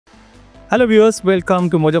Hello viewers, welcome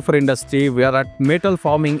to Mojo for Industry. We are at Metal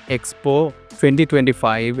Forming Expo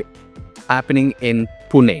 2025 happening in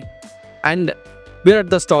Pune. And we are at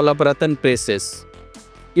the stall of Rattan Presses.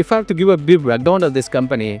 If I have to give a brief background of this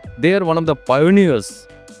company, they are one of the pioneers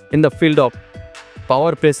in the field of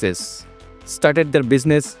power presses. Started their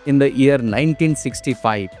business in the year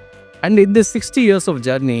 1965. And in this 60 years of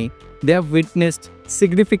journey, they have witnessed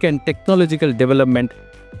significant technological development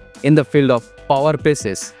in the field of power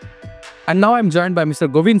presses. And now I'm joined by Mr.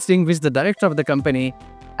 Gobind Singh, who is the director of the company,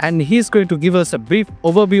 and he's going to give us a brief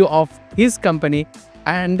overview of his company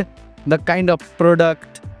and the kind of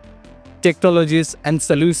product, technologies and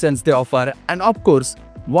solutions they offer, and of course,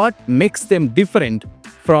 what makes them different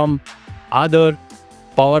from other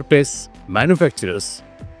power press manufacturers.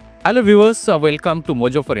 Hello viewers, welcome to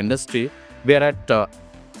Mojo for Industry. We are at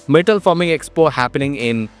Metal Forming Expo happening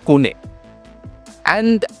in Pune.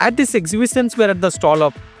 And at this exhibitions, we are at the stall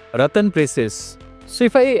of Rattan Presses. So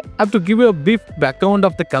if I have to give you a brief background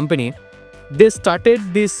of the company, they started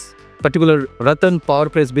this particular Rattan Power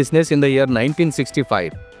Press business in the year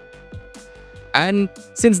 1965. And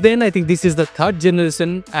since then, I think this is the third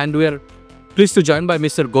generation, and we are pleased to join by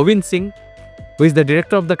Mr. Gobind Singh, who is the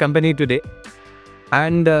director of the company today.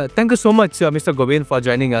 And thank you so much, Mr. Gobind, for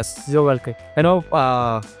joining us. You're welcome. You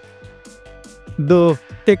know, the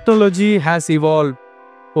technology has evolved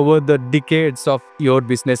over the decades of your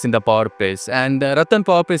business in the power press, and Rattan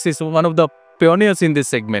Power Press is one of the pioneers in this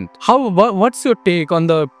segment. What's your take on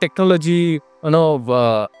the technology,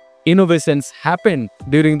 innovations happened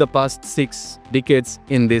during the past 6 decades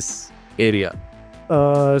in this area?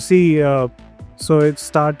 So it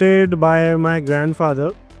started by my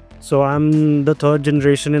grandfather. So I'm the third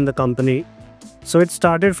generation in the company. So it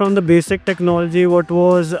started from the basic technology what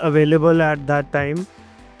was available at that time.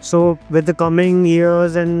 So with the coming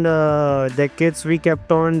years and decades, we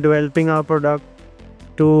kept on developing our product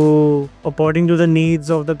according to the needs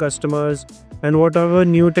of the customers, and whatever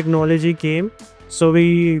new technology came, so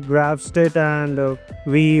we grasped it and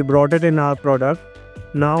we brought it in our product.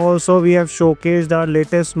 Now also we have showcased our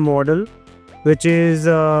latest model, which is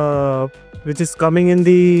coming in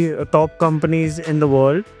the top companies in the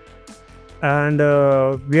world, and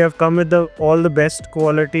we have come with all the best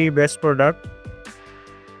quality, best product.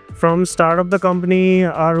 From start of the company,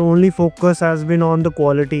 our only focus has been on the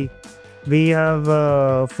quality. We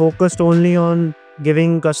have focused only on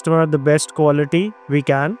giving customer the best quality we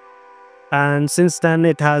can, and since then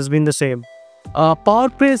it has been the same. Power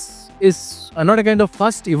press is not a kind of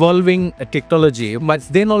fast evolving technology, but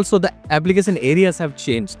then also the application areas have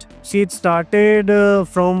changed. See, it started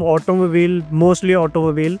from automobile, mostly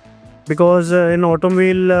automobile, because in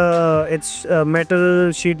automobile it's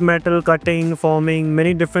metal, sheet metal, cutting, forming,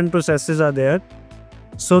 many different processes are there.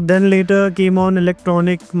 So then later came on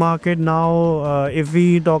electronic market. Now if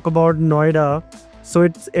we talk about Noida, so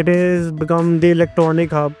it is become the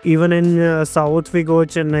electronic hub. Even in south we go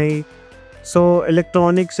Chennai. So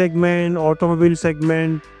electronic segment, automobile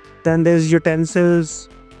segment, then there's utensils,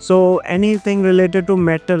 so anything related to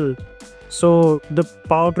metal. So the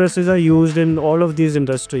power presses are used in all of these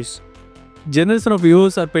industries. Generation of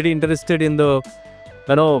viewers are pretty interested in the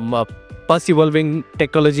fast evolving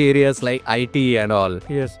technology areas like IT and all.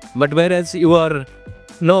 Yes. But whereas you are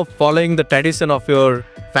following the tradition of your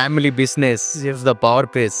family business, yes, the power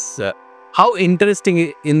press, how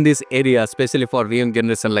interesting in this area, especially for young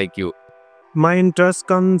generation like you? My interest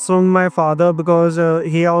comes from my father, because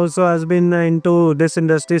he also has been into this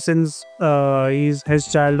industry since his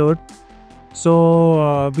childhood.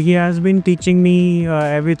 So he has been teaching me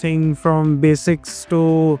everything from basics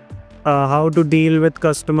to how to deal with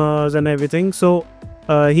customers and everything. So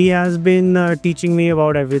he has been teaching me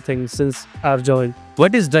about everything since I've joined.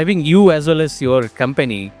 What is driving you as well as your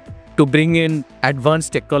company to bring in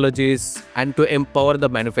advanced technologies and to empower the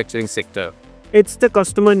manufacturing sector? It's the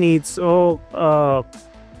customer needs. So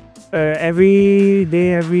every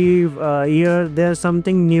day, every year, there's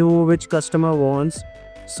something new which customer wants.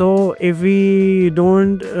 So if we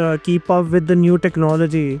don't keep up with the new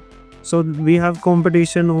technology, so we have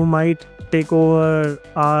competition who might take over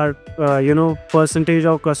our percentage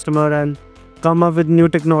of customer and come up with new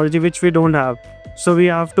technology which we don't have. So we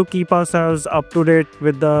have to keep ourselves up to date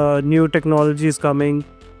with the new technologies coming,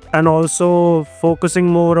 and also focusing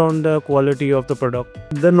more on the quality of the product.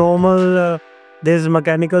 The normal, there's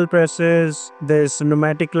mechanical presses, there's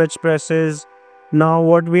pneumatic clutch presses. Now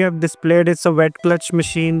what we have displayed is a wet clutch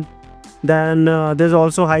machine. Then there's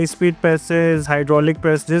also high-speed presses, hydraulic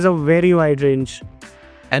press. There's a very wide range.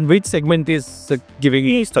 And which segment is giving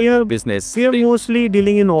business? We are mostly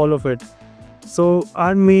dealing in all of it. So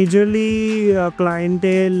our majorly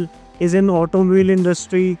clientele is in automobile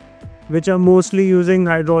industry, which are mostly using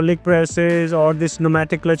hydraulic presses or this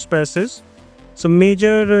pneumatic clutch presses. So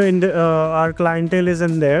major our clientele is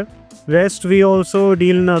in there. Rest we also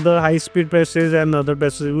deal in other high-speed presses and other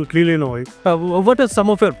presses. We clearly know it. What are some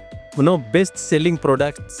of your best-selling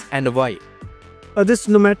products and why? This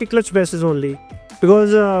pneumatic clutch presses only,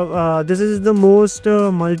 because this is the most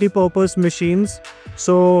multi-purpose machines.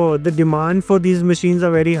 So the demand for these machines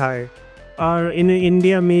are very high. In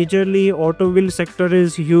India, majorly automobile sector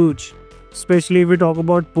is huge, especially if we talk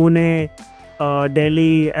about Pune,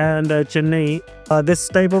 Delhi and Chennai. This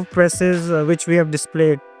type of presses which we have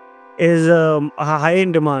displayed is high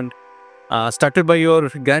in demand. Started by your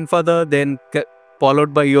grandfather, then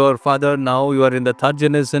followed by your father. Now you are in the third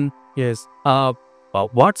generation. Yes.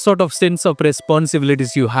 What sort of sense of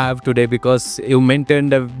responsibilities you have today, because you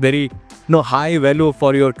maintained a very high value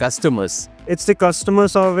for your customers? It's the customer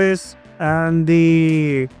service and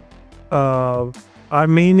the our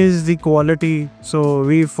main is the quality. So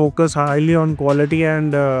we focus highly on quality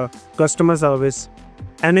and customer service.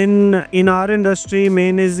 And in our industry,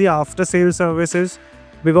 main is the after sales services,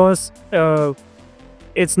 because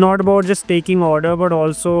it's not about just taking order, but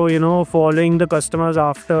also following the customers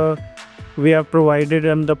after we have provided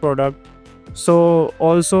them the product. So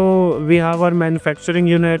also we have our manufacturing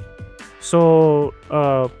unit. So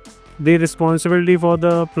the responsibility for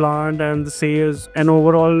the plant and the sales and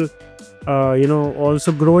overall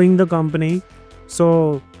also growing the company.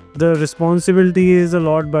 So the responsibility is a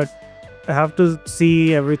lot, but I have to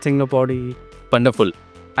see everything about it. Wonderful.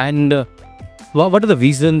 And what are the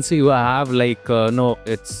visions you have?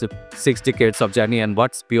 It's 6 decades of journey, and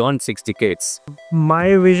what's beyond 6 decades?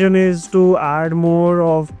 My vision is to add more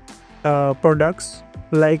of products.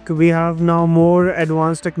 Like we have now more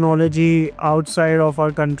advanced technology outside of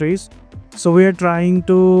our countries. So we are trying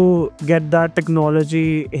to get that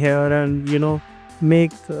technology here and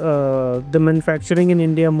make the manufacturing in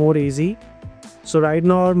India more easy. So right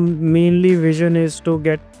now our mainly vision is to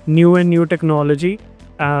get new technology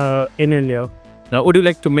in India. Now, would you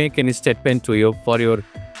like to make any statement for your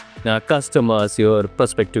customers, your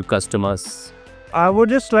prospective customers? I would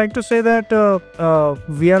just like to say that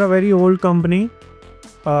we are a very old company.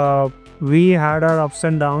 We had our ups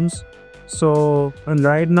and downs. So and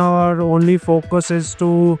right now our only focus is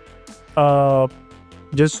to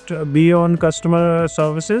just be on customer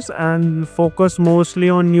services and focus mostly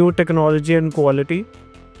on new technology and quality.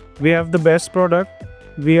 We have the best product.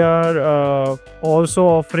 We are also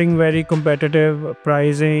offering very competitive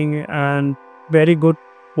pricing and very good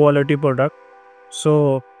quality product.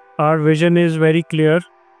 So our vision is very clear,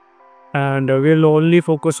 and we'll only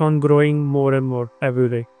focus on growing more and more every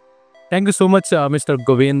day. Thank you so much, Mr.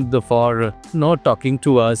 Gobind, for talking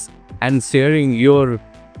to us and sharing your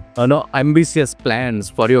ambitious plans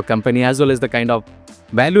for your company, as well as the kind of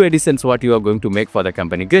value additions what you are going to make for the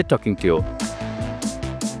company. Great talking to you.